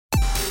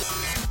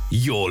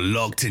You're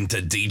locked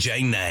into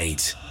DJ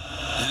Nate.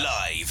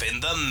 Live in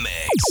the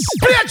mix.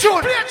 Play a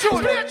tune! Play a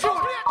tune! Play a tune!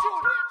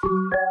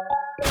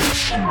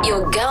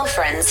 Your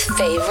girlfriend's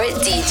favorite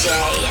DJ,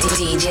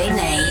 DJ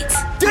Nate.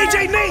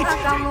 DJ Nate!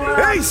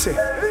 Hey, c'est.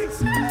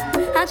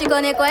 Hein, tu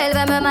connais quoi, elle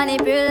va me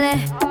manipuler.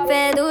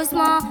 Fais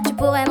doucement, tu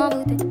pourrais m'en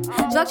douter.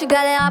 Je vois que tu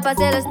galères à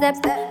passer le step.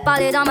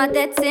 Parler dans ma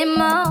tête, c'est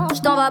mort,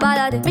 je t'en vais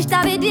balader. Mais je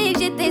t'avais dit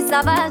que j'étais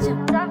sauvage.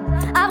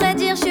 À vrai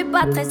dire, je suis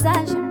pas très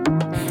sage.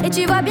 Et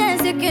tu vois bien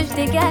ce que je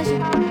dégage.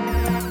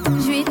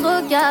 Je suis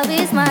trop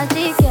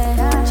charismatique.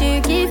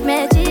 Tu kiffes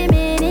mes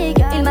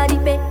timiniques. Il m'a dit,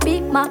 baby,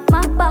 maman,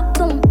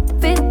 pardon.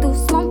 Fais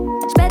doucement,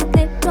 je pète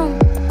les plombs.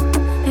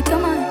 Et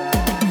comment?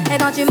 Et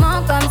quand tu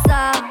mens comme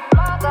ça,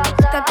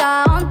 t'as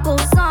 40%.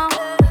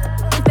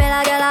 Tu fais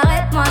la gueule,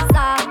 arrête-moi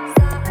ça.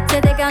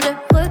 C'était qu'un jeu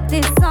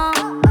redescend.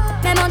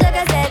 Mais mon Dieu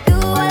que c'est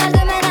tout, voilà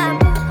je mène à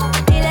bout.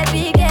 Il est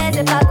piqué,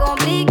 c'est pas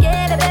compliqué.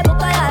 Bébé,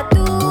 pourquoi y'a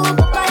tout,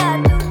 pourquoi y'a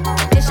tout?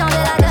 J'ai changé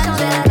la donne,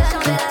 changé la donne,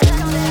 changé la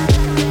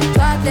donne.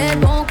 Toi t'es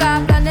bon qu'à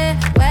planer,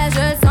 ouais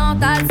je sens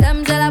ta sème,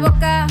 j'ai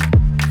l'avocat.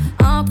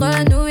 Entre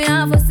nous y'a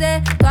un fossé,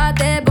 toi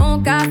t'es bon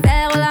qu'à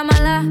faire la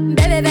mala.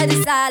 Bébé, bébé du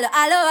sale,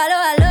 allo, allo,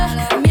 allo.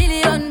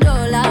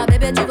 $1,000,000,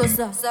 bébé tu veux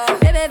ça.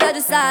 Bébé, bébé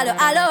du sale,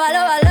 allo,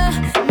 allo, allo.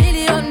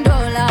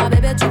 $1,000,000,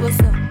 bébé tu veux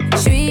ça.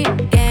 J'suis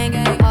gang,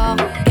 hors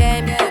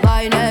game,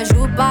 boy ne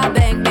joue pas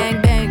bang,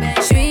 bang, bang.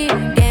 J'suis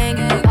gang,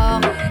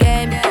 hors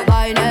game,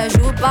 boy ne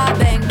joue pas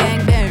bang,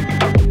 bang, bang.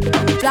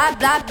 Bla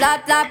bla bla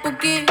bla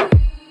pouki.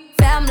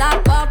 Ferme la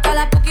porte à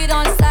la pouki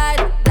dans le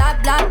side. Bla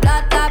bla bla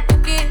bla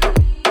pouki.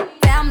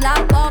 Ferme la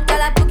porte à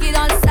la pouki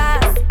dans le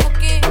side.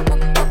 Pouki,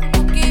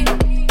 pouki.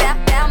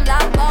 Ferme la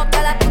porte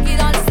à la pouki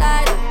dans le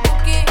side.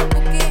 Pouki,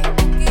 pouki,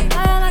 pouki.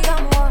 Ah la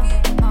gamme, oh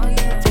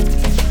yeah.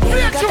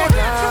 Yeah, you got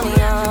that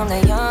yummy,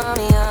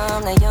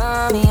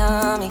 yummy,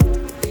 yummy.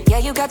 Yeah,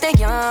 you got that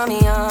yummy,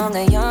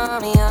 yummy,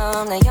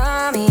 yummy,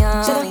 yummy,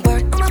 yummy. Should have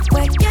worked on my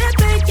way, yeah,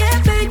 babe, yeah,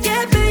 babe,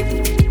 yeah, babe.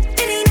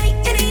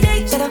 Any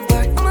night, should have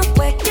worked on my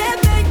way, yeah,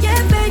 babe,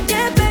 yeah, babe,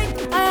 yeah, babe.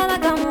 Ah la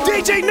gamme, oh.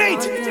 DJ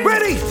Nate,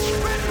 ready?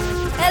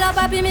 Hello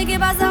papi, mais qu'est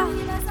pas ça?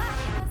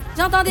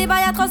 J'entends des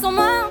bails à 300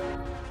 morts.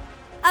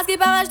 À ce qui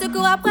paraît, je te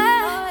cours après.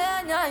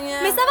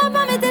 Mais ça va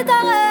pas, mais t'es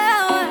taré.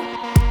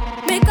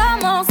 Mais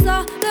comment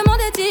ça? Le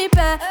monde est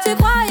typé. Tu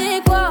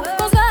croyais quoi?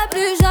 Qu'on se verrait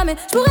plus jamais.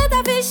 Je pourrais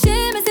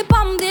t'afficher, mais c'est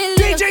pas mon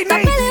délire. DJ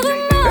Nate. D'après les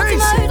rumeurs, tu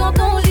m'as eu dans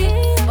ton lit.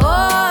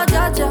 Oh,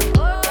 dja dja.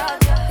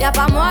 Y'a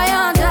pas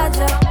moyen, dja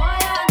dja.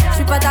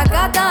 J'suis pas ta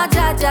cata,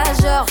 dja dja.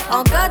 Genre,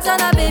 en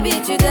katana,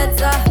 baby, tu t'aides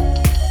ça.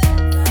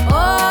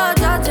 Oh,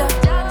 dja dja.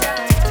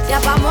 Y'a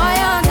pas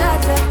moyen, dja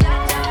dja.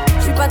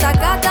 J'suis pas ta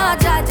cata,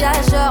 dja dja.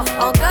 Genre,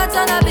 en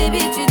katana,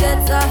 baby, tu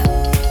t'aides ça.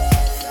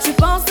 Tu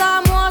penses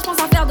à moi, j'pense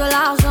à faire de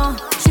l'argent.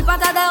 J'suis pas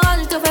ta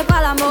daronne, j'te fais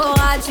pas la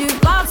morale. Tu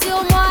parles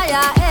sur moi,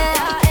 y'a air.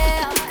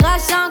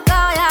 Crache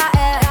encore, y'a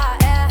air.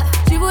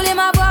 Tu voulais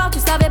m'avoir, tu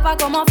savais pas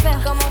comment faire.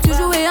 Tu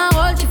jouais un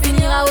rôle, tu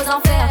finiras aux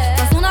enfers.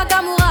 Dans son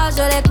Nakamura,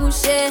 je l'ai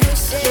couché.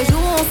 Le jour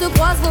où on se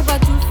croise, faut pas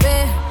tout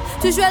faire.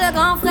 Tu jouais le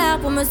grand frère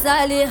pour me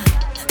salir.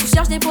 Tu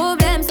cherches des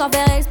problèmes sans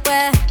faire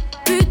exprès.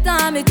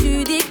 Putain, mais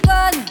tu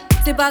déconnes.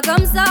 C'est pas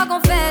comme ça qu'on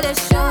fait les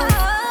choses.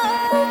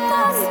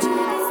 Putain, mais tu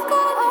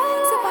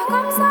déconnes. C'est pas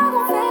comme ça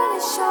qu'on fait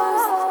les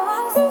choses.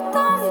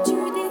 Putain, mais tu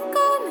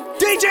déconnes.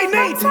 DJ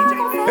Nate,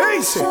 hey,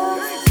 c'est.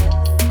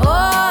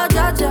 Oh,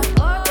 dja dja.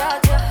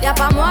 Y'a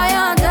pas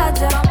moyen, dja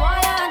dja.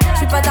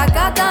 J'suis pas ta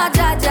cata,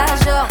 dja dja.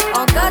 Genre,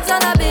 en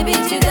katana, baby,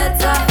 tu t'aides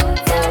ça.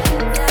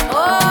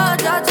 Oh,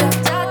 dja dja.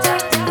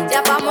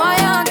 Y'a pas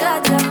moyen, dja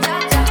dja.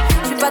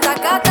 J'suis pas ta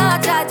cata,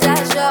 dja dja.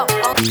 Genre,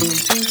 en...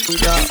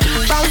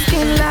 Brown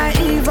skin like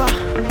Eva,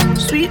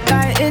 sweet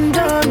like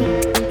Indomie.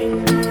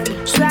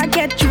 Swear I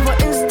get you for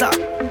Insta,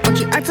 but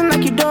you acting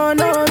like you don't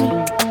know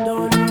me.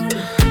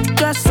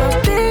 Just so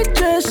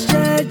dangerous,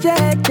 yeah,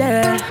 yeah,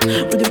 yeah.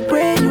 With the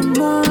way you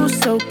move,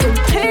 so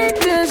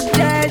contagious,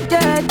 yeah,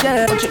 yeah,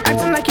 yeah. But you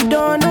acting like you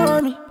don't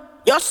know me.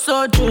 You're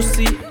so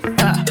juicy,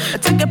 I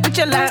take a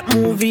picture like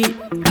movie.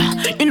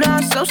 You know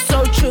I'm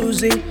so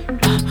choosy,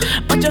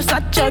 but you're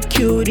such a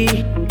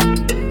cutie.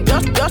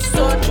 You're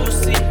so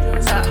juicy,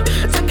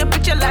 take a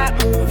picture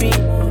like movie.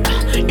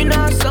 You know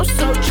I'm so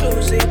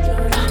choosy,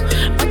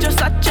 but you're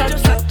such a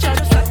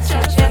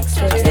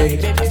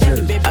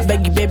I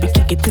beg you, baby,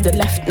 kick it to the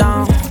left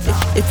now.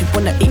 If you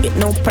wanna eat it,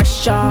 no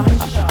pressure.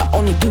 I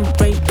only do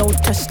break, no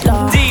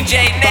Tesla.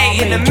 DJ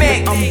Nate in the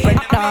mix.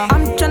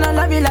 I'm tryna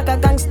love you like a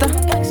gangster.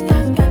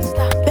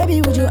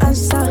 Baby, would you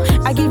answer?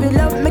 I give you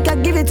love, make I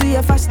give it to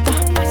you faster.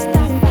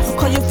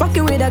 Cause you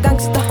fucking with a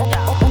gangster.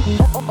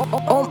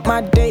 All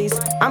my days,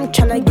 I'm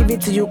tryna give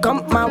it to you,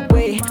 come my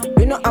way.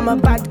 You know I'm a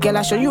bad girl,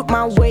 I show you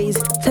my ways.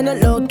 Send a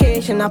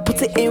location, I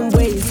put it in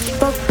ways.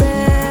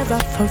 Forever,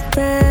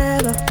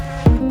 forever.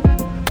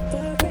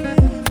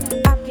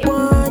 I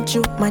want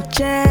you, my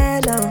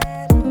jello.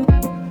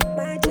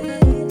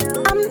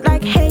 I'm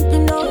like, hey, you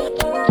know.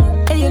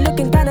 Hey, you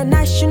looking kinda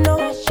nice, you know.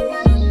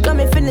 Got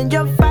me feeling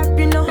your vibe,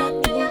 you know.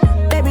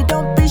 Baby,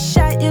 don't be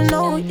shy, you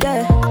know,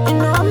 yeah. You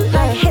know, I'm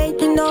like, hey,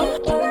 you know.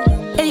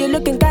 Hey, you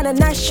looking kinda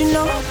nice, you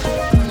know.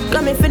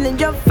 Got me feeling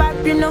your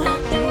vibe, you know.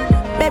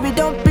 Baby,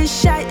 don't be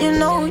shy, you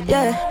know,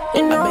 yeah.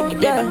 You know,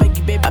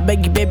 I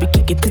beg you, baby,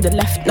 kick it to the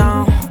left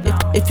now.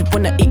 If you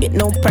wanna eat it,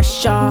 no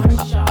pressure.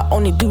 I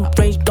only do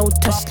range, no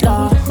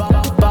Tesla.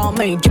 Ball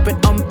made,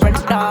 drippin'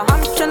 umbrella.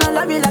 I'm tryna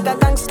love you like a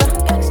gangster.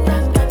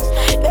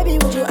 Baby,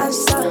 would you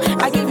answer?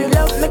 I give you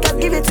love, make I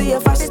give it to you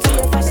fast.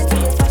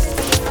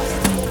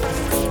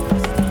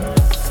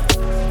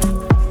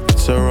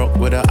 So rock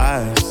with the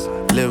eyes.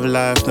 Live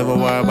life, never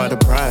worry about the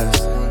price.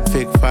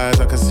 Fake fires,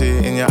 I can see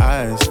it in your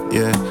eyes.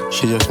 Yeah,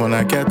 she just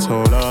wanna get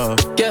told off.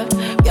 Yeah,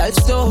 y'all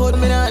still hold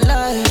me not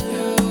lie.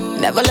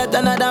 Never let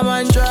another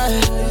man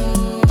try.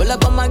 Pull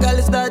up on my girl,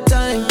 it's that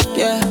time.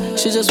 Yeah,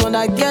 she just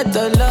wanna get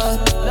the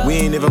love. We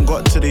ain't even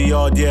got to the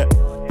yard yet.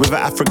 With an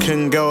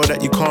African girl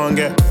that you can't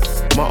get.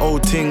 My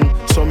old ting,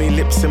 saw me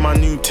lips in my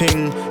new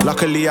ting.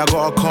 Luckily I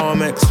got a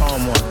calm ex.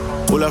 Calm one.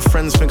 All her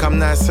friends think I'm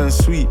nice and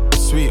sweet.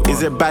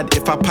 Is it bad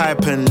if I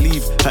pipe and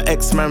leave? Her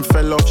ex-man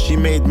fell off, she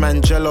made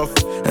man gel off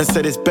and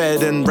said it's better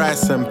than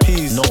rice and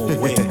peas. No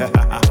way.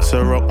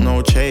 So rock,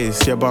 no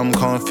chase. Your bum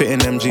can't fit in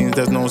them jeans,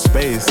 there's no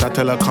space. I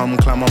tell her come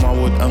climb on my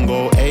wood and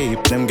go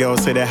ape. Them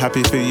girls say they're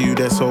happy for you,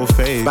 they're so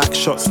fake. Back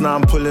shots, now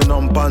I'm pulling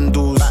on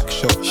bundles.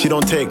 She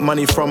don't take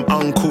money from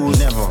uncles.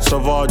 Never.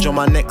 Sauvage on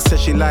my neck, says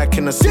she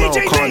liking the smell.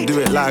 DJ can't do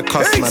it like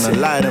us, man, I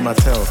lie to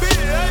myself.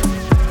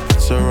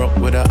 So rock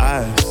with her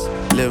eyes.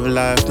 Live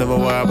life, never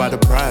worry about the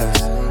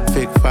price.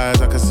 Fake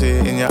fires, I can see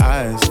it in your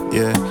eyes.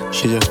 Yeah,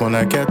 she just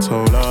wanna get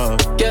told off.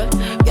 Yeah,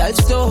 y'all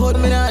still hold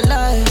me not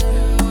lie.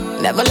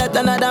 Never let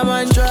another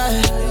man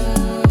try.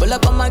 Pull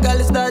up on my girl,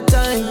 it's that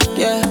time.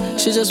 Yeah,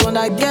 she just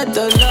wanna get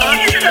the love.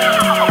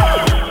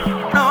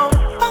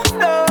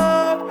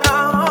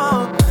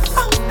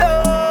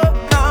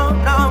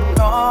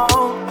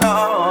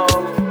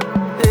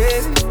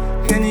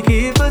 Can you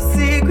keep a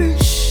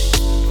secret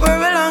for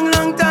a long,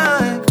 long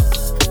time?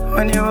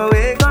 When you're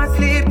awake or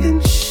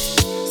sleeping,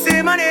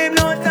 say my name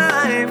no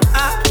time.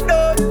 I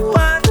know you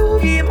want to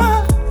be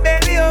my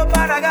baby, oh,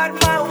 but I got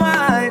my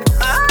wife.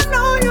 I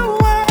know you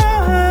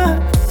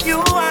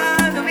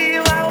want to be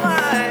my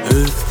wife.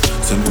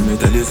 So let me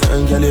tell you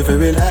something, girl, if you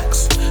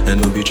relax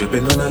and don't be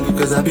tripping on you,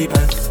 cause I be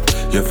back.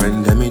 Your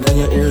friend, them in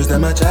your ears,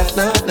 them a chat,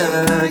 nah,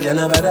 girl,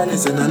 nobody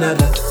listen, none of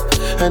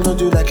that. I know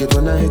you like it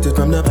when I hit it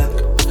from the back.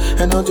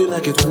 I know you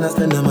like it when I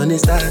spend the money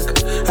stack.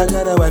 I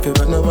got a wife,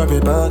 but no worry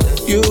about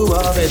it. You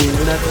already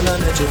know that when I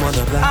met you on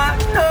the block. I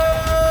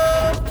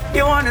know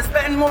you wanna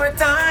spend more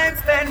time.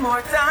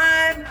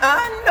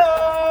 I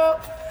know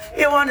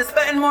you wanna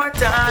spend more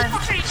time.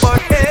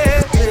 But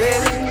hey,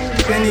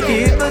 can you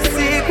keep a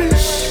secret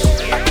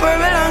for a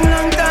long,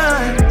 long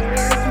time?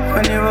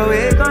 When you're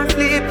awake or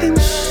sleeping,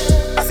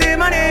 say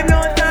my name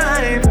no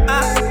time. I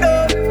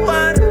know you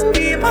want to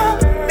be my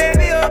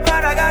baby, oh,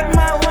 but I got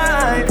my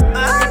wife.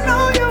 I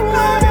know you want.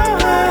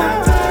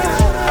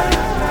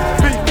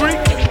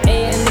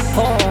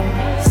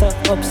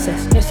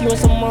 Self-obsessed, yes, you want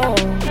some more.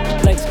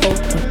 Legs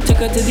open, took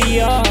her to the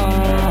yard.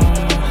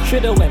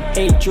 Should've went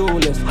 8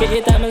 jewelers, get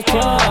your diamonds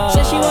pure.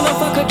 Said she wanna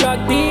fuck a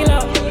drug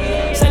dealer.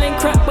 Selling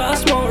crack, but I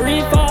smoke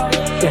reefer.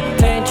 Yeah,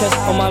 playing chess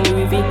on my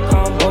Louis V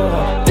combo.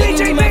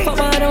 Baby, my fuck,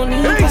 but I don't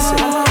need her.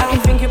 I can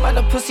think about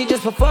the pussy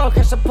just before I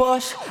catch the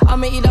Porsche.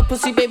 I'ma eat that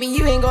pussy, baby,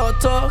 you ain't gotta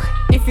talk.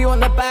 If you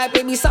want the bag,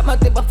 baby, suck my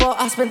dick before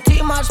I spend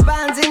too much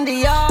bands in the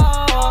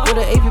yard. With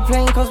an AP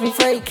plane cost me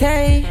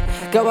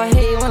 3K. Girl, I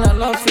hate when I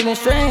love feeling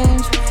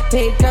strange.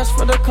 Paid cash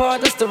for the car,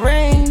 that's the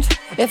range.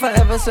 If I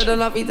ever said I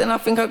love you, then I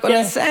think I got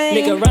insane.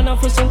 Nigga ran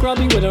off with some grub,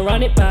 he wouldn't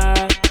run it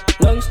back.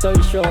 Long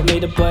story short,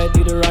 made the boy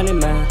do the running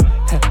man.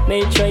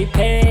 Made Trey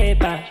pay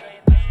back.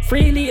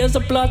 3 liters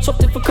of blood,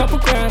 chopped it for couple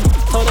grand.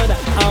 Told her that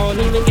I don't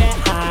even get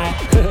high.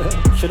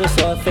 Should've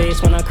saw her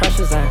face when I crashed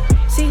his eye.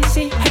 See,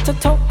 head to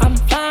toe, I'm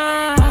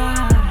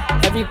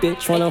fine. Every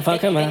bitch wanna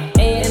fuck a man.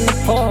 Ain't in the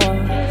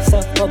porn,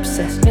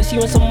 self-obsessed, yes, you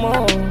want some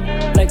more.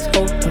 Legs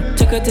open,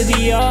 took her to the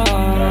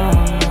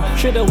yard.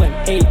 Should've went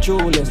 8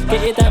 jewelers,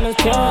 get your diamonds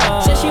pure.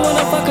 Said she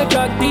wanna fuck a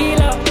drug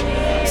dealer.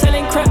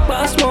 Selling crack, but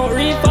I smoke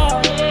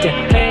reefer.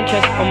 Yeah, playing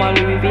chess on my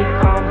Louis V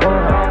combo.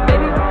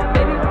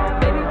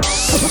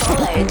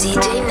 Follow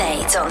DJ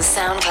Nate on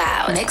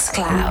SoundCloud,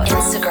 Mixcloud,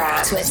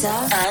 Instagram, Twitter,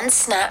 and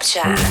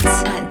Snapchat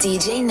at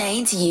DJ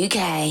Nate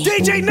UK.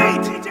 DJ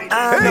Nate!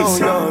 I know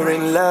you're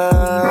in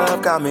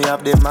love. Got me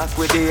up the Mac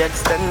with the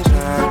extension.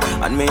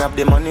 And me up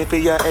the money for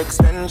your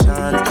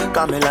extension.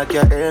 Got me like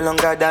your hair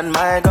longer than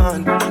my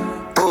gun.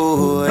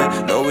 Ooh,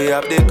 now we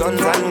have the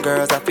guns and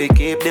girls. I feel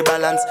keep the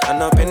balance.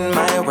 And up in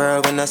my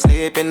world when I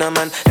sleep in a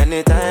man.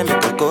 Anytime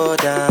it could go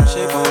down,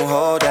 she gon'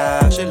 hold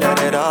out. She let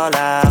it all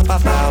out. Bow,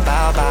 bow,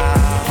 bow,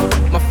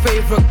 bow. My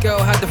favorite girl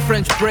had the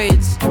French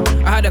braids.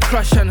 I had a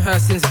crush on her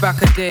since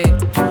back a day.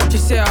 She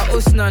said her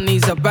usna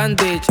needs a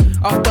bandage.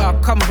 After I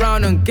come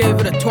round and gave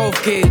her the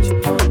 12 gauge.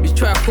 We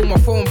tried to call my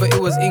phone but it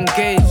was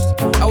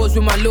engaged. I was was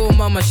with my little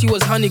mama, she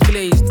was honey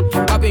glazed.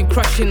 I've been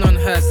crushing on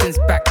her since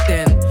back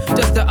then.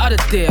 Just the other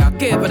day, I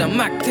gave her the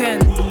Mac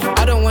 10.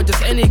 I don't want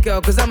just any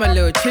girl, cause I'm a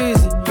little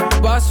choosy.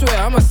 But I swear,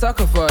 I'm a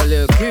sucker for a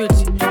little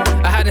Gucci.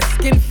 I had a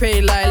skin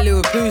fade like a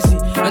little Boosie.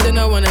 And then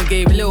I went and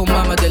gave little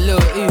mama the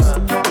little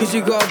Uzi. Cause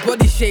you got a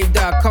body shape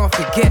that I can't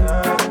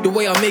forget. The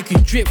way I make you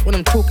drip when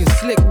I'm talking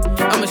slick.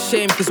 I'm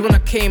ashamed cause when I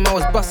came, I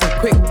was busting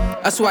quick.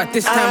 That's why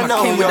this time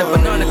I came with a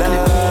banana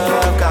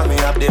clip. Got me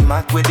up the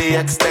Mac with the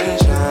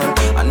extension.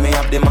 And me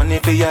have the money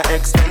for your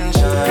extensions.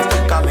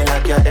 Got me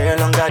like your hair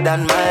longer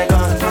than my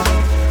gun.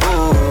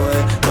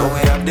 Now we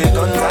have the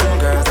guns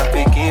and girls that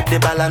we keep the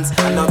balance.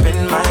 And up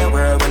in my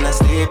world when I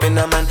sleep in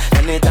a man.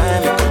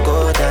 Anytime you could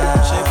go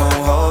down, she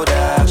gon' hold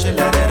out, she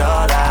let it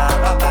all out.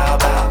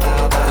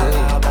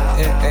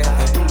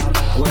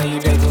 Where you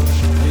dey go?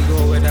 We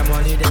go with the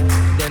money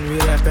then we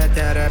repeat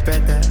that.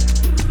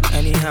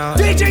 Anyhow,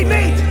 DJ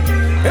Nate,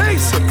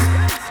 Ace.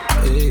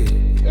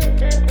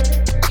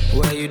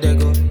 Where you dey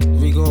go?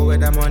 We go with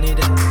the money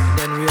then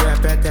we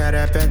repeat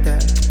that.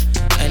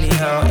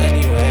 Anyhow,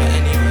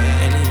 anywhere.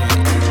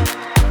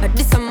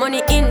 This a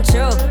money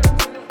intro.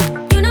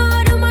 You know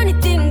how the money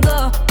thing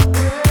go.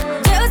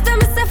 Just tell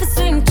myself a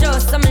swing show.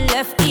 Some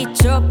left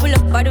each up, pull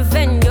up by the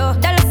venue.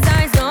 Dollar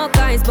signs, no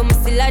kinds, but me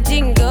still a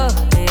jingle.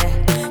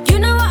 Yeah. You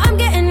know what I'm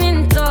getting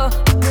into.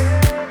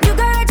 You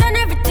garage and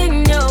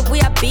everything, yo. We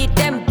a beat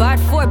them bad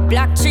 4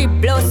 black 3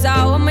 blows.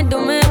 So what me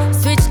do me?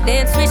 Switch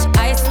lane, switch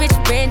ice, switch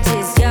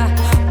ranges, yeah.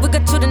 We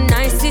got to the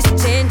nicest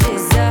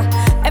changes,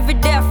 yeah. Every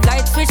day I fly,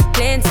 switch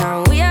planes,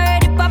 and we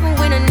already poppin',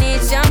 we don't need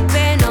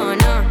champagne, no,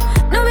 no.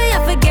 No, me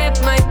I forget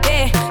my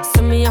pay.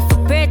 So me I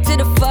for pray to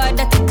the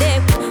Father today.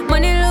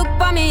 Money look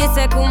for me, it's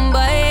a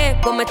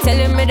kumbaya. Come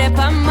telling me that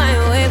I'm my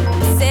way.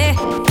 Say,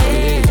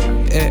 hey.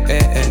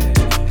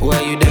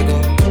 Where you dey go?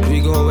 We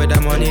go with the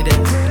money then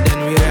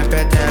we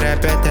repeat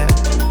that.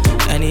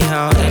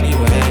 Anyhow,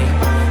 anyway.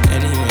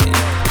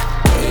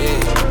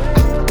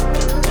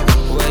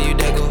 Where you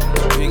dey go?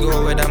 We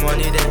go with the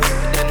money then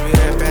we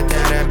repeat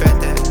that.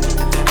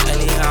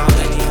 Anyhow.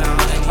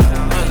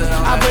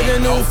 I put the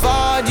new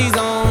 4Gs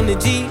on the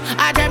G.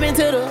 I trap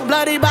into the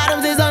bloody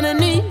bottoms is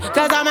underneath.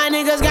 Cause all my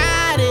niggas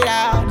got it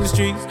out the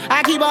streets.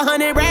 I keep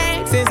 100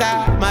 racks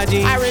inside my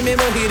jeans. I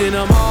remember hitting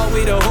them all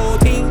with the whole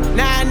team.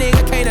 Now a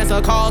nigga can't answer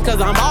calls cause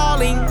I'm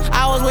balling.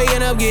 I was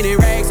waking up getting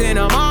racks in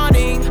the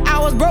morning. I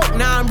was broke,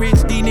 now I'm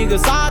rich, these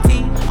niggas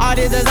salty. All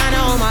this designer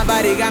on my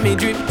body got me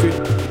drip.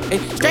 Hey,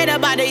 straight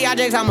up out the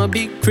objects, I'm a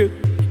big crip.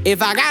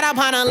 If I got up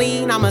on a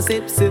lean, I'ma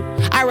sip.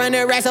 I run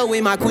the racks up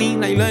with my queen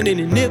like London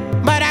and Nip.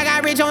 But I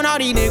got rich on all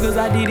these niggas,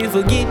 I didn't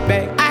forget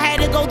back. I had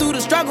to go through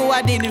the struggle,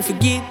 I didn't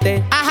forget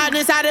that. I hopped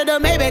inside of the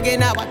Maybach and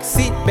now I can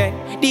sit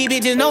back. These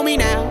bitches know me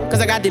now, cause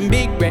I got them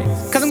big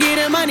racks. Cause I'm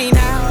getting money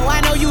now, I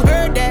know you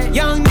heard that.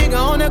 Young nigga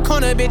on the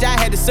corner, bitch, I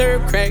had to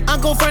serve crack.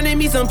 Uncle fronted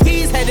me some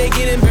peas, had to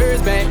get them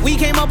birds back. We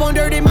came up on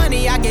dirty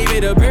money, I gave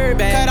it a bird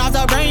back. Cut off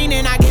the brain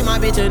and I gave my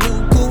bitch a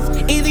new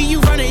coupe. Either you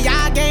running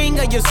y'all gang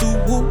or you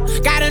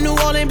Subaru. Got a New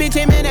Orleans bitch,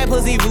 him and that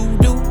pussy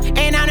voodoo.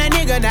 And I'm that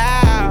nigga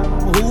now,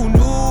 who knew?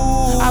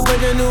 I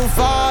put the new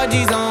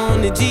 4Gs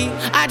on the G.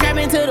 I trap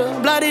into the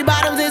bloody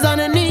bottoms is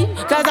underneath.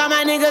 Cause all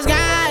my niggas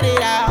got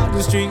it out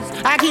the streets.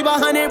 I keep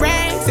 100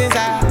 racks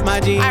inside my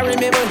jeans. I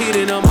remember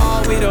hitting them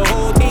all with the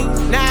whole team.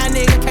 Now a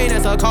nigga can't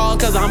answer calls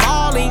cause I'm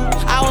balling.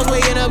 I was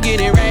waking up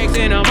getting racks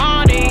in the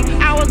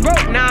morning. I was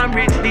broke, now I'm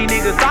rich, these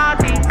niggas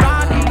salty.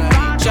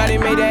 Shawty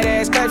made that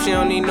ass clap, she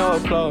don't need no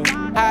applause.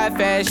 High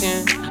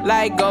fashion,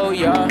 like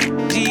Goya,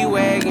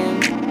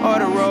 G-Wagon, or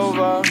the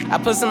Rover. I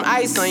put some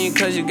ice on you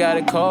cause you got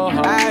a cold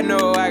heart. I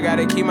know I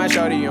gotta keep my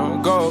shawty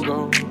on go.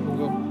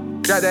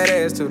 Drop that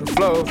ass to the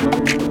floor.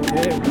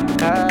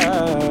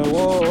 Yeah.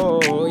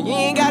 Whoa. You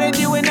ain't gotta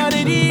deal with none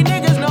of these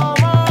niggas no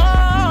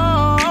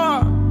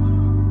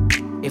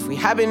more. If we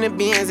hop in the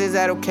Benz, is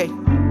that okay?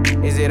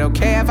 Is it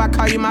okay if I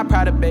call you my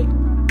pride babe?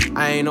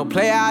 I ain't no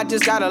player, I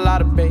just got a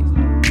lot of bass.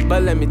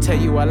 But let me tell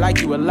you, I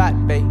like you a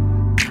lot, babe.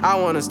 I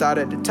wanna start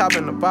at the top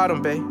and the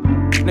bottom, babe.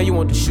 Now you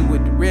want the shoe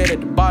with the red at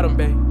the bottom,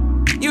 babe.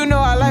 You know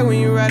I like when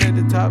you right at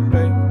the top,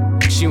 babe.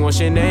 She wants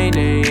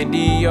Shanae and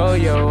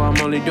D-Yo-Yo. I'm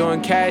only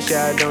doing cash,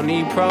 I don't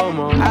need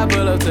promo. I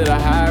pull up to the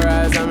high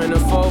rise, I'm in the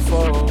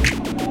 4-4.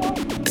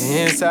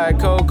 Inside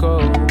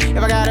Coco. If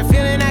I got a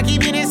feeling, I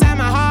keep it inside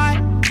my heart.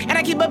 And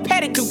I keep a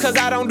pedicure cause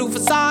I don't do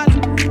facades.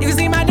 You can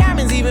see my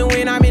diamonds even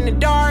when I'm in the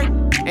dark.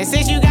 And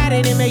since you got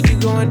it make you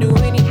go and do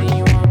anything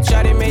you want.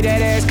 Shawty made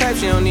that ass clap,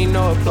 she don't need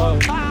no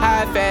applause.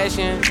 High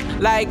fashion,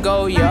 like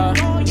Goya,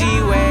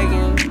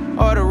 G-Wagon,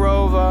 or the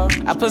Rover.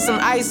 I put some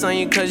ice on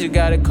you cause you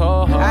got a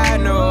cold heart. I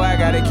know I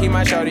gotta keep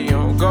my shawty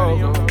on go.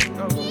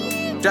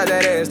 Drop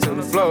that ass to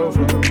the floor.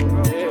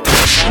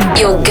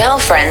 Your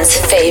girlfriend's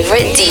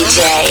favorite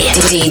DJ,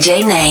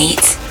 DJ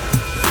Nate.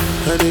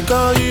 And they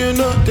call you, you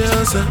know the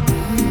answer.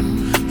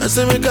 I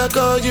say make I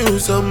call you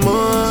some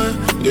more.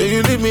 Yeah,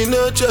 you leave me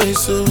no choice,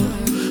 so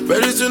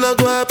very soon I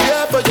go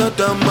appear for your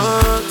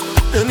demand.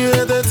 And you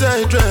had that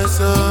tight dress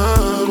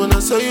on when I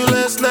saw you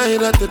last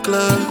night at the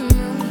club.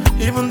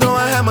 even though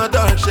I had my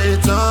dark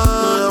shades on.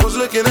 I was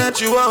looking at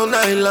you all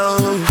night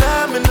long.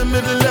 I'm in the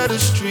middle of the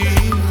street.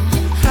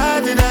 How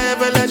did I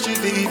ever let you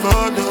leave?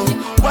 Oh no,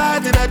 why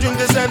did I drink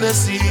this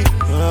Hennessy?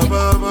 And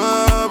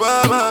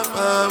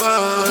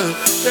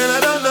I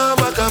don't know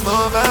what come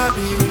over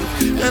me,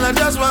 and I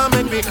just wanna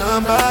make me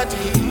come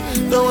body.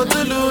 Don't want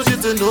to lose you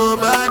to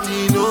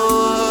nobody,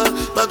 no.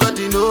 My God,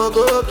 you know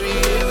go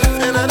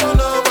green. And I don't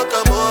know what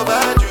come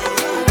over you.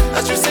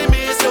 As you see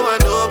me, so I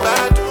know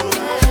about you.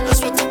 I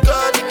swear to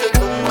God, you can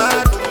come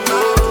back to me.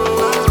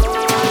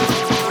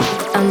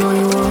 I know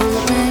you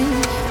want me.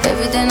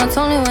 Every day, not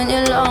only when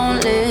you're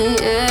lonely.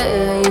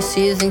 Yeah, you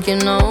see, you think you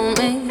know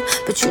me,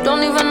 but you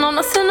don't even know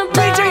nothing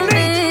about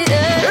me.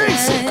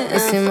 Yeah, you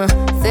see my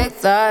thick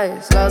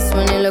thighs, lost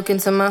when you look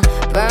into my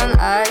brown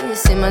eyes.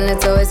 See my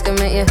little ways can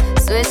make you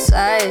switch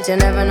sides. You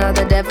never know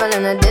the devil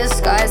in a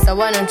disguise, so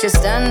why don't you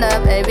stand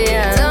up, baby?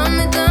 And tell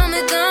me, do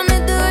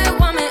you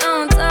want me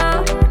on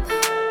top?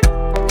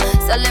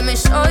 So let me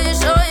show you.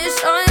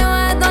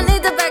 I don't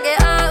need to back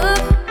it up.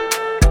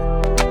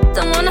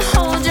 Don't wanna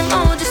hold you,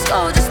 mold you,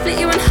 slow, just split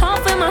you in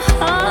half in my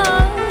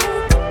heart.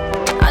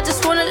 I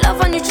just wanna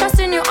love on you, trust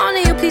in you, honor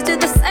you. Please do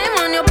the same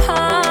on your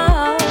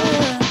part.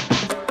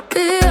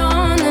 Be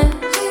honest,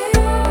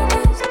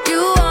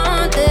 you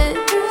want this,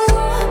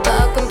 but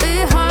I can be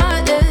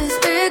heartless,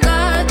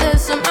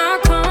 regardless of my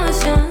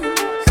conscience.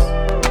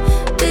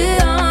 Be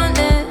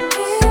honest,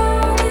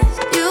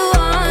 you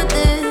want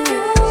this,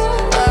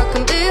 but I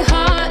can be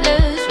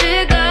heartless,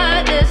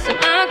 regardless of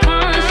my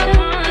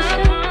conscience.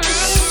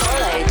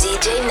 Follow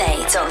DJ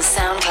Nate on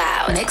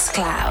SoundCloud,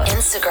 Mixcloud,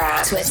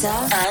 Instagram, Twitter,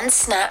 and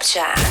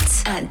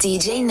Snapchat at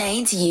DJ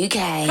Nate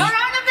UK.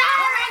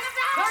 Coronavirus!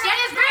 Shit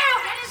is real!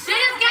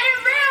 Shit is getting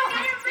real!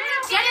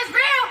 Shit is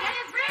real!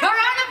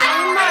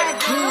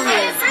 Coronavirus!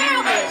 Shit is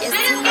real! Shit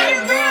is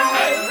getting real!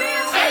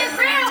 Shit is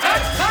real!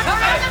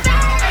 Coronavirus!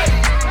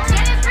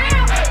 Shit is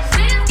real!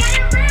 Shit is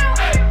getting real!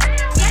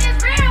 Shit is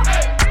real!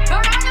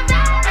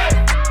 Coronavirus!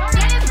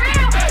 Shit is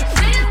real!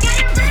 Shit is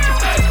getting real!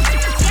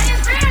 Shit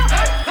is real!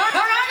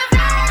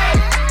 Coronavirus!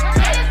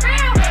 Shit is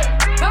real!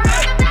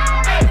 Coronavirus!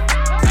 Shit is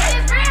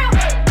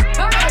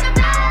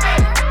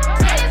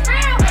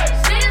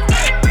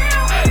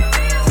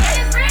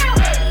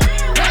real!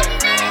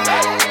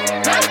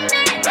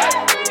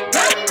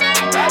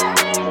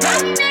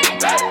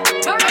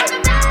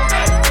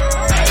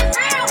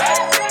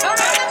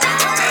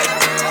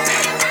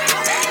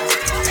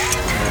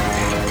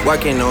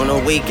 Working on the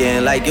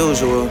weekend like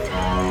usual.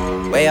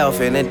 Way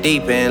off in the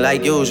deep end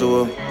like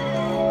usual.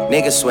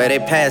 Niggas swear they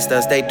passed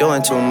us, they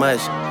doing too much.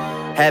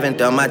 Haven't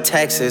done my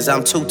taxes,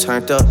 I'm too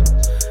turned up.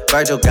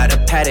 Virgil got a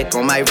paddock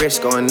on my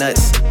wrist going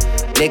nuts.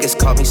 Niggas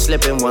caught me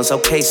slipping once,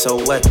 okay, so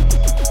what?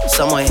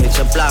 Someone hit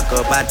your block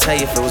up, I tell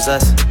you if it was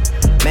us.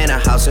 Man, a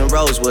house in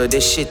Rosewood,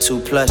 this shit too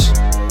plush.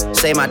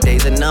 Say my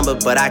day's a number,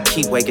 but I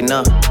keep waking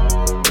up.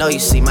 Know you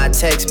see my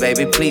text,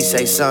 baby, please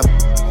say something.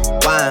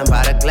 Wine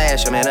by the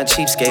glass, your man a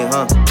cheapskate,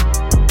 huh?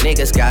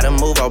 Niggas gotta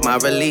move on my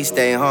release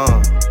day, huh?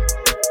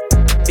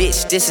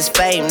 Bitch, this is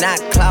fame, not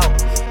clout.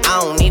 I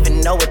don't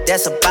even know what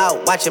that's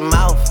about, watch your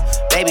mouth.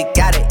 Baby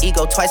got an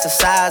ego twice the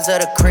size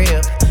of the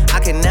crib. I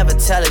can never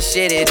tell a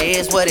shit, it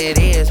is what it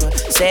is.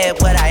 Said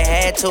what I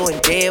had to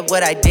and did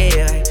what I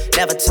did.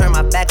 Never turn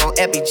my back on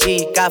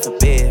FBG, God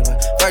forbid.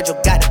 Virgil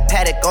got a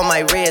paddock on my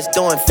wrist,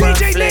 doing front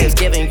flips.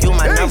 Giving you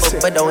my number,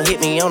 but don't hit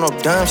me on no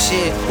dumb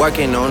shit.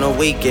 Working on the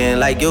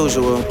weekend like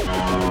usual.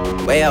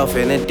 Way off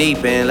in the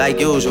deep end like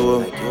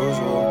usual.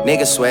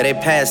 Niggas swear they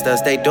passed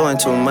us, they doing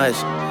too much.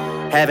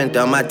 Haven't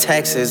done my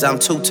taxes, I'm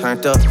too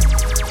turned up.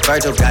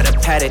 Virgil got a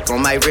paddock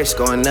on my wrist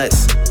going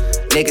nuts.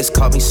 Niggas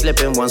caught me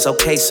slipping once,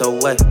 okay, so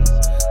what?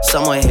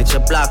 Someone hit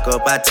your block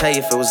up, I tell you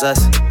if it was us.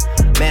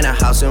 Man, a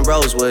house in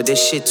Rosewood,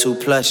 this shit too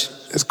plush.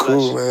 It's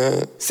cool,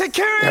 man.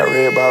 Security! Got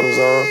red bottoms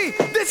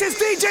on. This is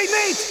DJ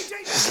Nate!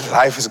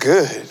 Life is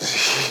good.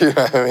 You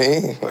know what I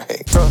mean?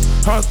 Like,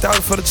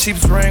 $100,000 for the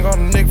cheapest ring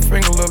on the nigga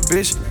finger, little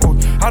bitch. Ooh,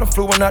 I done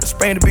flew one out to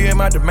Spain to be in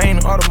my domain,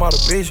 automata,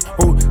 bitch.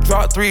 Ooh,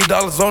 dropped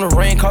 $3 on the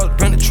rain, called it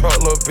been the truck,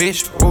 little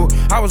bitch. Ooh,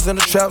 I was in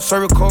the trap,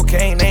 serving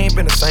cocaine, they ain't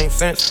been the same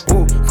since.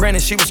 Ooh,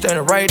 granted, she was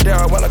standing right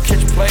there while I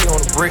catch a play on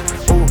the brick.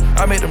 Ooh,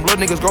 I made them little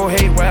niggas go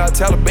haywire,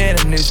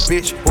 Taliban in this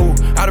bitch. Ooh,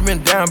 I done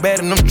been down bad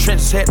in them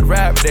trenches, had to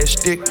ride with that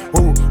stick.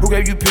 Ooh, who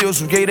gave you pills,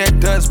 who gave that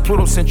dust?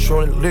 Pluto sent you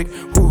on the lick.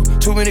 Ooh,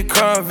 too many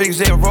convicts,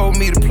 they rolled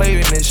me to play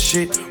in this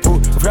shit. Ooh,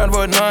 round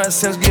about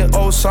nonsense, get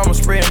old, so I'ma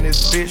spray in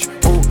this bitch.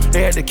 Ooh,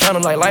 they had the counter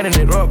like lighting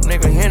it up,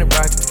 nigga,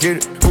 anybody can get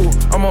it. Ooh,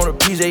 I'm on a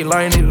PJ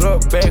lighting it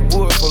up,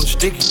 backwood full of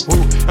sticky.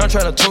 Ooh, I'm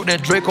tryna tote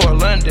that Draco or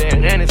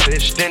London, and it's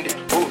extended.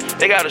 Ooh,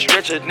 they gotta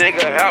stretch a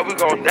nigga, how we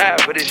gon' die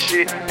for this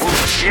shit? Ooh,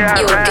 yeah,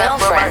 your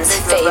girlfriend's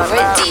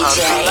favorite DJ,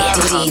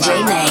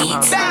 DJ Nate.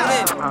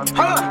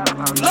 Hold up,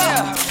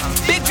 yeah,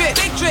 big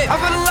drip. I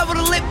fell in love with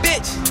a lit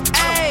bitch.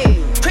 Ayy,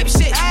 crip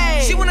shit.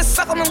 Ayy, she wanna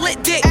suck on a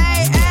lit dick.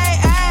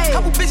 Ayy,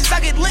 couple bitches I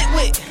get lit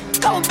with.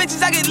 Couple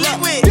bitches I get lit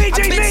with. I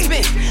been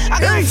spit. I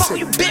gotta fuck with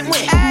you bit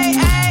with. Ayy,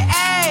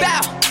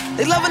 bow.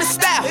 They loving the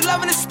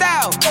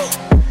style.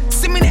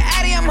 Send me the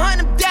Addy, I'm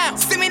hunting them down.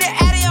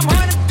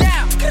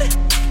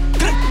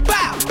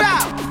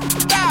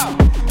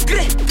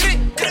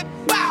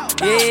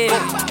 Yeah.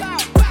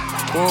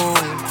 Oh.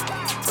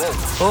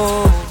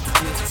 Oh.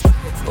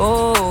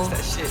 Oh.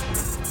 That shit.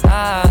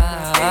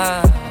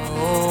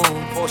 Oh.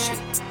 Bullshit.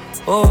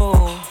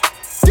 Oh.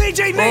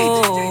 DJ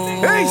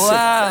Nate.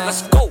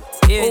 Let's go.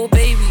 Yeah. Oh,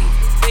 baby.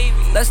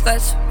 Let's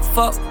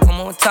fuck one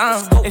more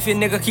time. If your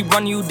nigga keep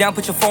running you down,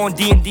 put your phone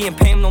D&D and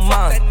pay him no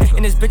mind.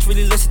 And this bitch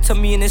really listen to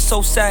me and it's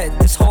so sad.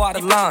 This hoe out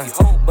of line.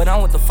 But I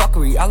don't want the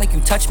fuckery. I like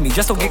you touch me.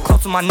 Just don't get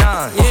close to my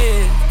nine.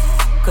 Yeah.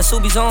 Cause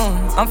Subi's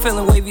on. I'm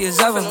feeling wavy as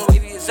ever.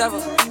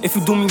 If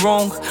you do me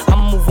wrong,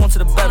 I'ma move on to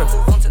the better.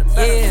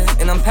 Yeah,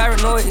 and I'm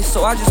paranoid,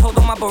 so I just hold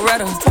on my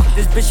Beretta.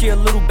 This bitch here a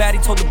little baddie,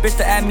 told the bitch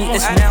to add me,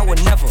 it's now or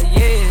never.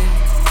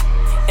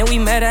 Yeah, and we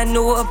met at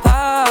New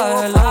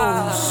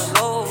Apollo's,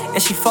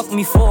 and she fucked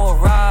me for a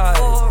ride.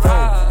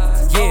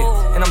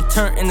 Yeah, and I'm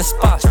turned in the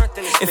spot.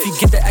 If you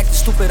get to acting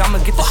stupid, I'ma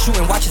get the shoot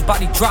and watch his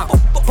body drop.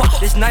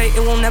 This night,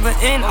 it won't never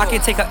end. I can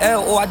take a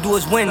L, all I do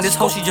is win. This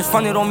hoe, she just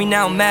fronted on me,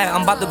 now I'm mad.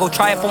 I'm about to go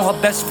try it on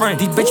her best friend.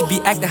 These bitches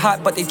be acting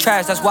hot, but they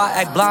trash. That's why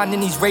I act blind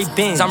in these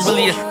Ray-Bins. I'm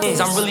really a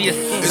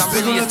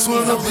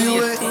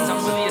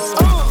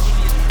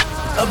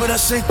I bet I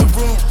shake the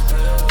room.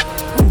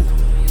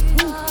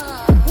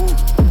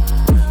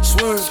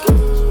 Swerve.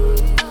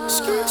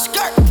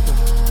 Skirt.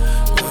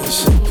 Go ahead,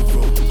 shake the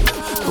room.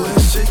 Go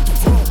ahead, shake the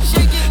room.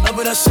 I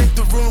bet I shake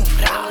the room.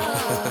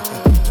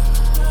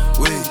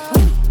 Wait.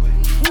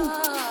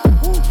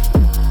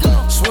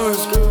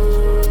 Swerve.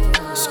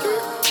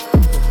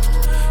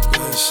 Go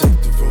ahead, shake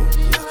the room.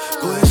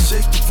 Go ahead,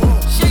 shake the room.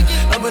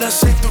 I bet I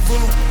shake the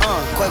room.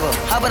 Quavo,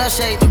 how about I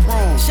shake the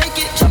room? Shake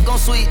it, Chuck gon'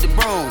 sweep the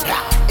broom.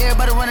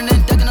 Everybody running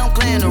and ducking, I'm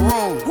clearing the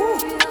room.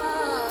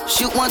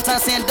 Shoot one time,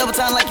 saying double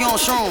time like you on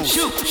shrooms.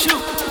 Shoot.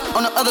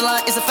 On the other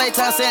line, it's a fake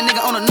time, saying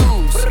nigga on the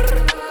news.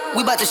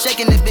 We bout to shake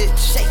in this bitch.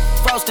 Shake.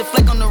 Frosted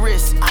flake on the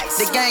wrist. Ice.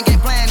 The gang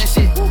ain't playing this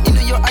shit. In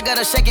New York, I got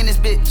her shaking this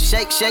bitch.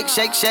 Shake. Shake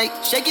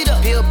it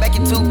up. Peel back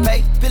your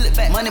toothpaste. Peel it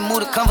back. Money move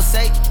to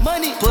conversate.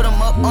 Money. Put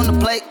them up on the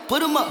plate. Put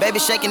them up. Baby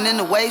shaking in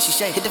the way. She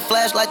shake. Hit the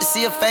flashlight to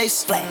see her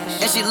face.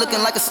 Flash. And she looking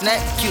like a snack.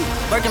 Cute.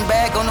 Birkin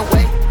bag on the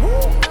way.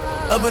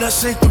 I bet I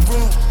shake the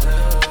room.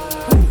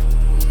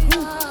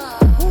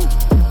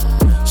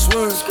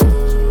 Swerve.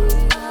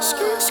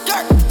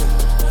 Skirt.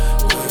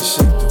 Go ahead,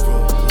 shake the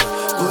room.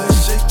 Go ahead,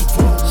 shake the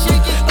room.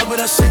 Shake it. I bet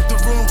I shake the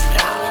room.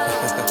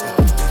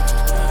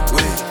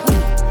 Wait.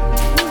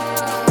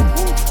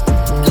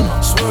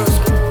 Swerve.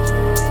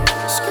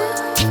 Skirt.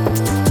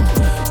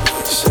 Go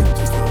ahead, shake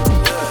the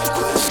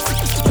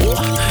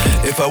room.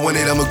 If I want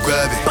it, I'ma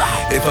grab it.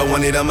 If I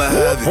want it, I'ma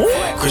have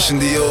it. Christian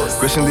Dior.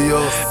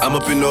 I'm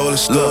up in all the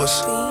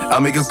stores. I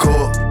make a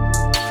call.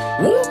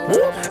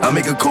 I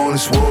make a call and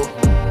swore.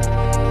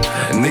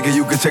 Nigga,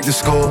 you can check the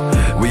score.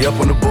 We up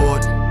on the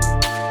board.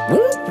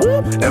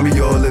 And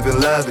we all living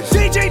lavish.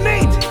 DJ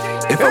Nate.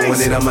 If I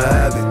want it, I'ma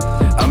have it.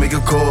 I make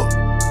a call.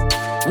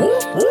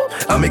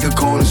 I make a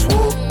call and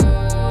swore.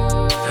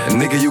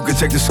 Nigga, you can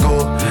check the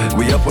score.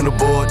 We up on the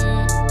board.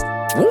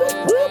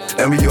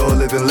 And we all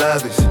living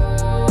lavish.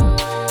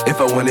 If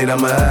I want it,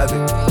 I'ma have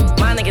it.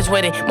 My niggas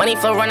with it, money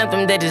flow running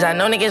them digits. I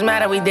know niggas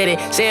mad that we did it,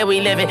 say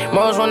we live it.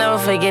 Morals won't never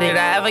forget it.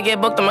 I ever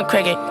get booked, I'm a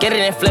cricket. Get it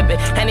and flip it.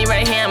 Henny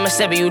right here, I'ma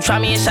sip it. You try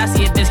me and shots,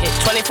 see a biscuit.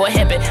 24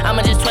 hip it,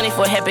 I'ma just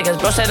 24 hip it. Cause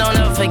bro said don't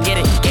ever forget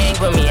it. Gang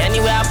with me,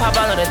 anywhere I pop,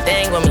 I know the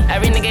thing with me.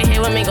 Every nigga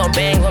here with me gon'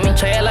 bang with me.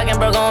 Trey looking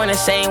bro going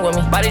insane with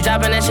me. Body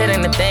dropping that shit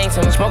ain't the thing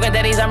to me. Smoking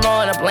daddies, I'm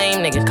rolling up lame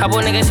niggas. Couple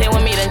niggas here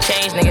with me, then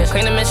change niggas.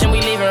 Clean the mission,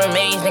 we leaving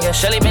remains nigga.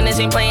 Shirley Business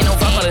ain't playing no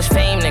fuck all this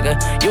fame nigga.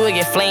 You would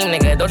get flame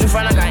nigga. Don't you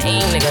front like I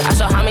aim nigga. I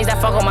saw homies that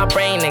fuck on my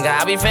brain nigga.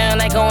 I be feeling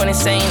like going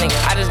insane nigga.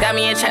 I just got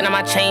me a check, now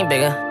my chain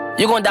bigger.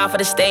 You gon' die for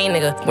the stay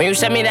nigga. When you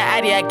sent me that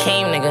ID, I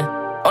came nigga.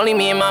 Only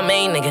me and my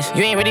main niggas.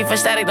 You ain't ready for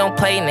static, don't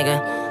play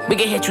nigga. We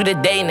can hit you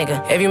today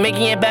nigga. If you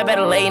making it bad,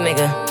 better lay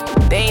nigga.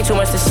 They ain't too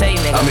much to say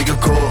nigga. I make a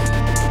call.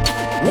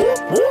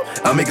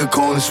 I make a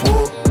call and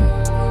swore.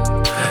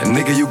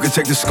 Nigga, you can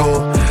check the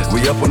score.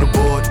 We up on the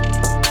board.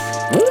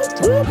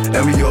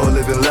 And we all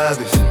living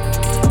lavish.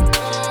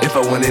 If I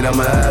want it,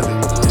 I'ma have it.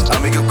 I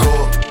make a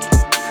call.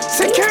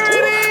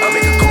 Security! I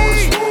make a call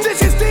and swore.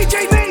 This is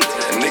DJ Nate.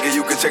 Nigga,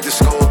 you can check the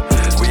score.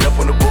 We up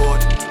on the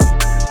board.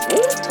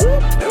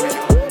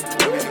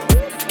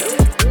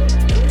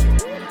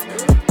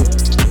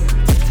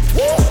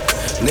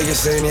 Niggas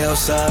saying they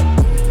outside.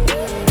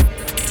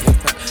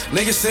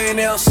 Niggas saying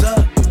they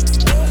outside.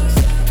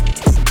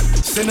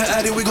 Send the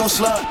addy, we gon'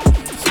 slide.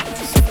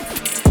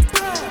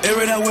 Air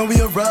it out when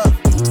we arrive.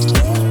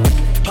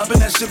 Poppin'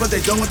 that shit, but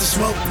they don't want the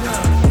smoke.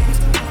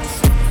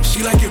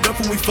 She like it rough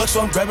when we fuck,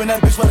 so I'm grabbing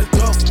that bitch by the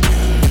throat.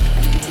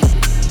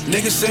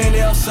 Niggas saying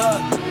they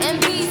outside.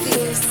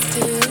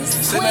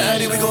 Send the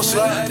addy, we gon'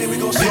 slide. Baby,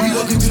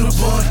 welcome to the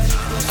party.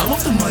 I'm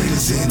off the money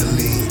that's in the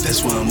lean.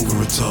 That's why I'm moving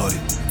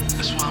retarded.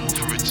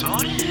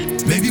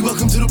 Baby,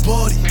 welcome to the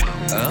party.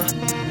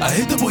 I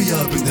hit the boy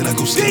up and then I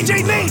go skate.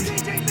 DJ Nate.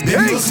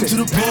 Baby, welcome to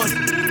the party.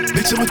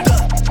 Bitch, I'm a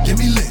thot. Get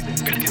me lit.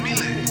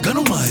 Gun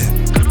on my head.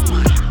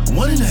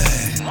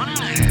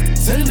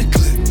 1.5. 10 in the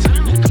clip.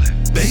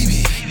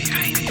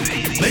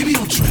 Baby,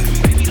 don't trip.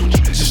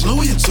 Just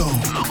lower your tone.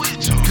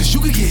 Cause you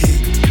can get hit.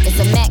 It's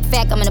a Mac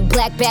fact, I'm in a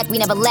black back, we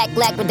never lack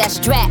with that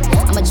strap.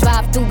 I'ma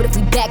drive through, but if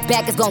we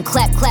back, it's gon'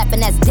 clap,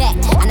 and that's that.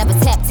 I never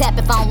tap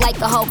if I don't like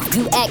a hoe.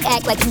 You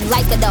act like you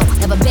like her though.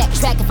 Never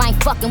backtrack if I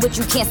ain't fucking with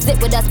you, can't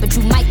sit with us, but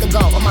you might go.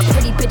 All my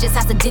pretty bitches,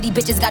 house of ditty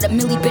bitches, got a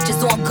milli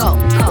bitches on go.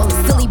 Those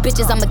silly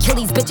bitches, I'm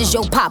Achilles bitches,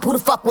 yo pop, who the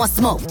fuck want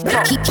smoke?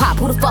 Keep pop,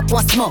 who the fuck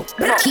want smoke?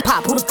 Keep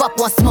pop, who the fuck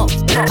want smoke?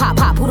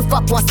 Pop, who the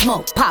fuck want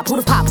smoke? Pop, who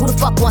the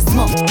fuck want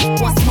smoke?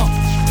 Want smoke?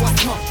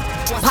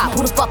 Pop,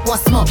 who the fuck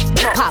want smoke?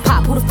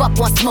 Pop, who the fuck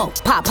want smoke?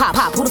 Pop,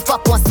 who the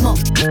fuck want smoke?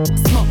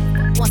 Smoke.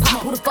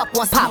 Pop, who the fuck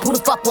want pop? Who the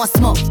fuck want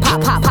smoke?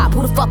 Pop,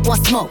 who the fuck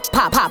want smoke?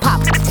 Pop.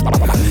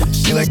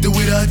 She like the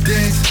way that I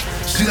dance.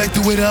 She like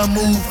the way that I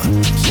move.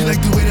 She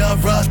like the way that I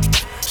rock.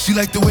 She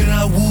like the way that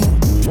I woo.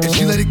 And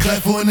she let it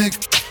clap for a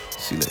nigga.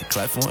 She let it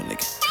clap for a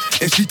nigga.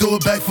 And she throw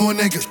it back for a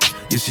nigga.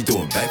 Yeah, she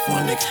throw it back for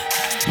a nigga.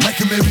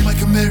 Mike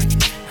and Mary.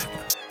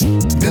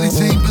 Billie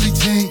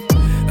Jean.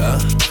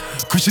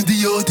 Christian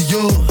Dior.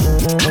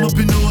 I'm up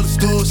in all the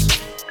stores.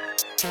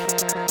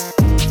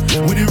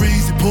 When it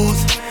rains, it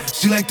pours.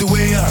 She like the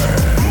way I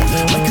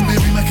Mike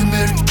and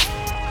Mary.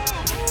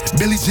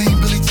 Billie Jean.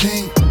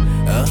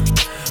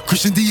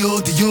 Christian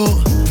Dior.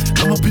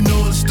 I'm up in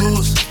all the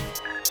stores.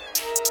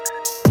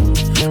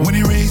 When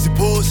it rains, it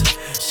pours.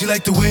 She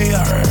like the way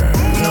I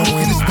when I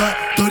walk in the spot,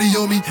 30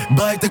 on me.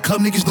 Buy at the club,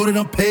 niggas know that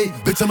I'm paid.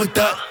 Bitch, I'm a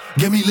thot.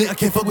 Get me lit, I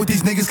can't fuck with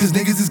these niggas cause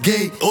niggas is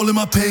gay. All in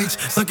my page,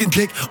 sucking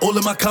dick. All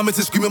in my comments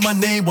and screaming my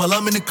name while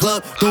I'm in the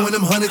club, throwing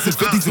them hundreds and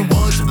fifties and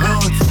ones.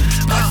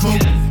 I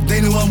smoke,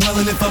 they know I'm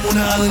wildin'. If I'm on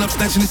the island, I'm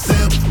snatching the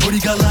cell. Brody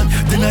got locked,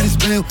 the night is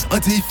bail.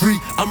 Until he free,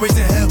 I'm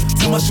raising hell.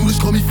 Tell my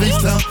shooters call me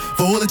FaceTime.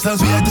 For all the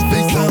times we had to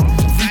FaceTime.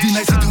 3D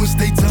nights, I do a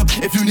state time.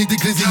 If you need the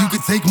glizzy, you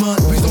can take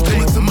mine. Please don't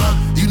come up to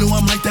mine. You know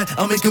I'm like that,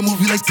 I'll make a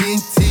movie like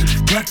TNT.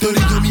 Black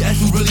 30 on me,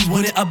 as you really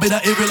want it. I bet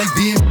I air it like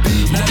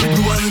DMB. Now the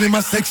blue island in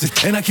my section,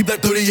 and I keep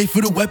that 38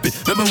 for the weapon.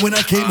 Remember when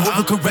I came home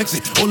for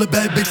correction? All the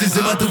bad bitches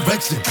in my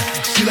direction.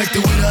 She like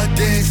the way that I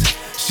dance.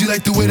 She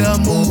like the way that I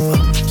move.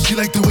 She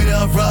like the way that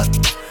I rock.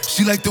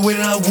 She like the way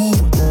that I woo.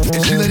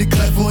 And she let it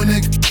clap for a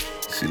nigga.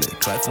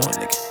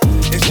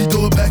 And she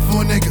throw it back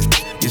for a nigga.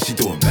 Yeah, she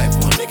throw it back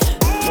for a nigga.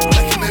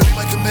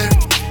 Mike and Mary.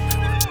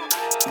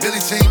 Billie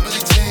Jean.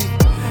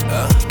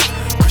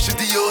 Christian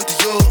Dior.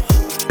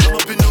 I'm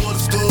up in all the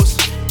stores.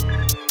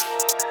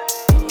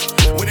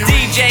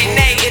 DJ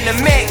Nate in the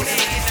mix.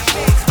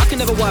 I can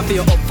never wipe for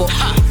your up for.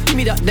 Give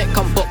me that neck,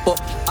 come pop.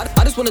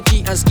 I just wanna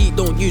cheat and ski,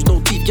 don't use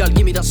no teeth, y'all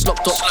give me that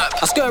slop top.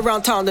 I skirt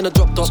around town, then I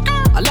drop top.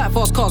 I like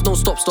fast cars, no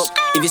stop.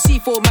 If you see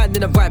 4 man,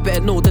 then I vibe,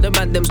 better know that the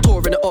man them's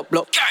touring the up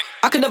block.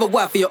 I can never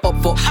wipe for your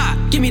up for.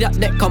 Give me that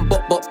neck, come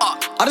pop.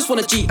 I just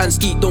wanna cheat and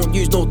ski, don't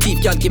use no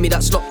teeth, y'all give me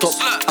that slop top.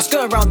 I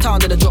skirt around town,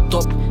 then I drop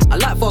top. I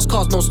like fast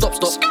cars, no stop.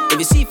 If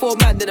you see 4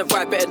 man, then I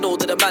vibe, better know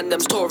that the man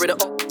them's touring the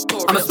up.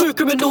 I'm a smooth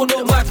criminal,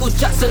 no Michael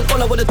Jackson.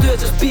 All I wanna do is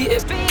just beat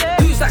it.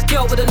 Who's that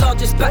girl with the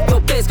largest back? Your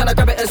place, can I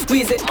grab it and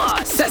squeeze it?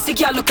 Sexy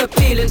gal look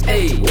appealing,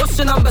 ayy. What's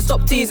your number?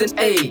 Stop teasing,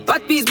 ayy.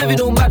 Bad bees living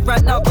all mad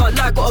right now, can't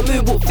lie, got a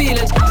moonwalk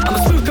feeling. I'm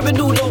a smooth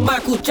criminal, no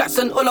Michael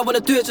Jackson. All I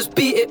wanna do is just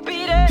beat it.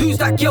 Who's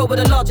that girl with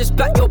the largest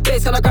back? Your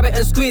place, can I grab it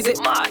and squeeze it?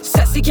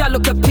 Sexy gal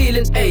look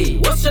appealing, ayy.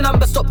 What's your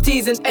number? Stop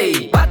teasing,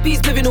 ayy. Bad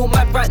bees living all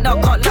mad right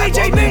now, can't lie,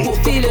 got a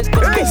moonwalk feeling.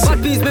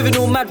 Bad bees living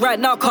all mad right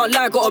now, can't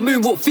lie, got a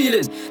moonwalk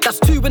feeling. That's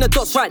 2 in the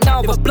dots right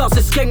now. If I blast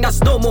a skeng,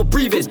 that's no more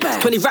breathing.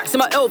 20 racks in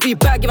my LV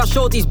bag. If I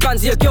show these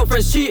bands, your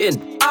girlfriend's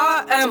cheating.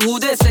 I am who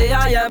they say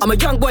I am. I'm a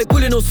young boy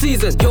pulling all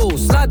season. Yo,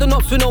 slide on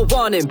ups with no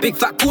warning. Big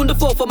fat coon the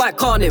 4 for my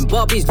carning.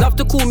 Barbies love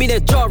to call me their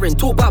jarring.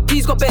 Talk about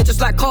peas got bare just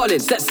like Carlin.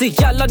 Sexy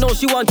gal, I know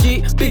she want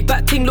G. Big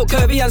back ting look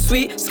curvy and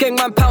sweet. Skeng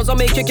man pounds, I'll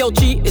make your girl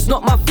cheat. It's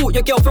not my fault,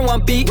 your girlfriend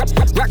want beat.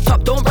 Racked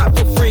up, don't rap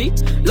for free.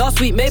 Last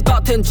week made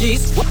about 10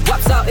 G's.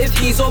 Waps out if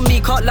he's on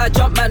me. Can't lie,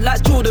 jump man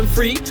like Jordan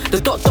 3.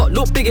 The dot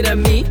look bigger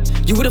than me.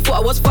 You would've thought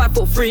I was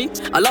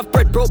 5'3". I love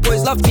bread, broke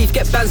boys love beef.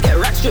 Get bands, get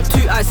rack stripped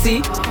too, I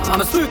see.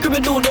 I'm a smooth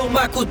criminal, no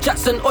Michael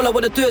Jackson. All I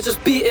wanna do is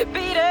just beat it.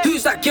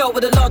 Who's that girl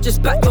with the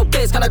largest back? Your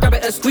place, can I grab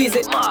it and squeeze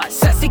it?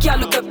 Sexy gal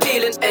look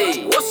appealing,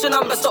 ayy. What's your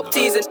number? Stop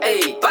teasing,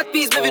 ayy. Bad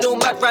bees living all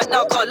mad right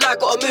now, can't lie,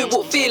 got a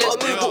moonwalk feeling.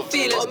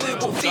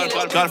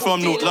 Got it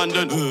from North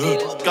London,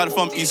 got it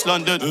from East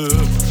London,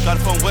 got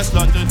it from West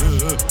London,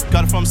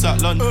 got it from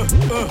South London.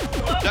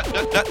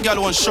 That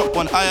gal one shot,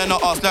 one eye and her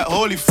ass like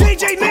holy fuck.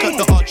 Back up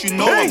the arch, you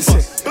know I'm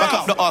bust. Back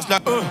up the ass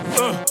like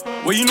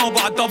What you know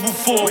about a double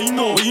 4?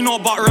 What you know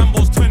about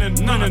Rambo's twinning?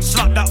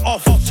 Slap that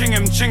off, ching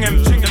him.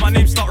 My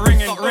name start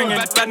ringing.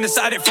 Badness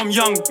at it from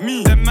young.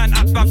 Me, them man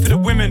act bad for the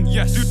women.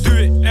 Yes, do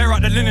it, air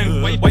out the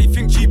linen. Why you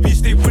think GB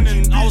stay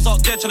winning? I was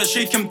out there trying to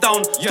shake him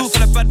down. Still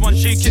tell the bad one,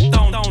 shake it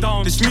down.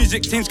 This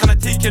music thing's kinda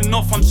taking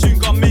off. I'm soon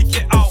gonna make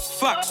it out.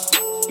 Facts.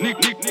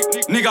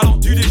 Nigga, I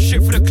don't do this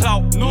shit for the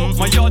clout. No,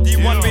 my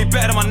yardie one way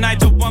better than my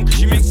Nigel one, cause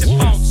she makes it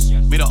bounce.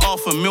 Made a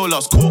 $500,000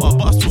 last quarter,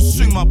 but I still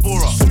swing my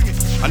bora.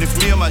 And if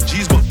me and my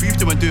G's got beef,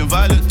 then we're doing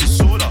violent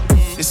disorder.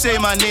 They say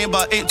my name,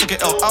 but ain't took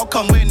it out. How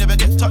come we never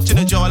get touched in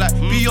the jaw? Like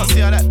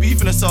Beyonce, I like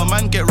beef in the cell.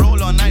 Man, get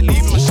roll all night,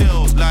 leaving my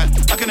shells. Like,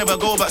 I can never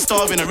go back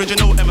starving.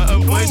 Original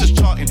M&M boys just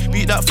charting.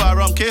 Beat that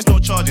firearm case, no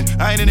charging.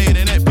 I ain't in the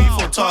internet, beef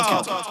or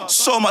talking.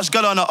 So much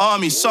girl on the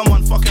army,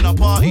 someone fucking a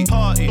party.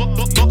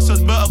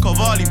 Boxers, Berta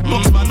Cavalli.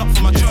 Box man up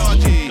for my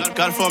charge.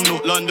 Girl from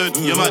North London,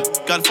 yeah man.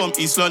 Girl from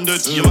East London,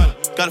 yeah man.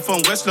 Girl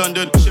from West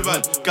London, she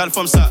man. Girl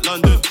from South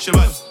London, she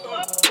man.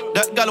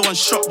 That gal one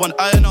shot, one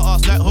eye in her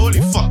ass like holy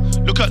fuck.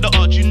 Look at the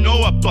arch, you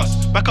know I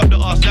bust. Back up the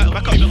ass like,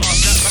 back up the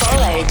ass like.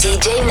 Follow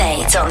DJ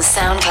Nate on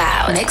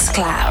SoundCloud,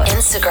 Mixcloud,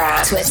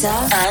 Instagram, Twitter,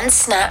 and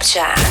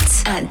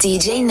Snapchat at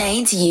DJ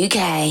Nate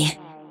UK.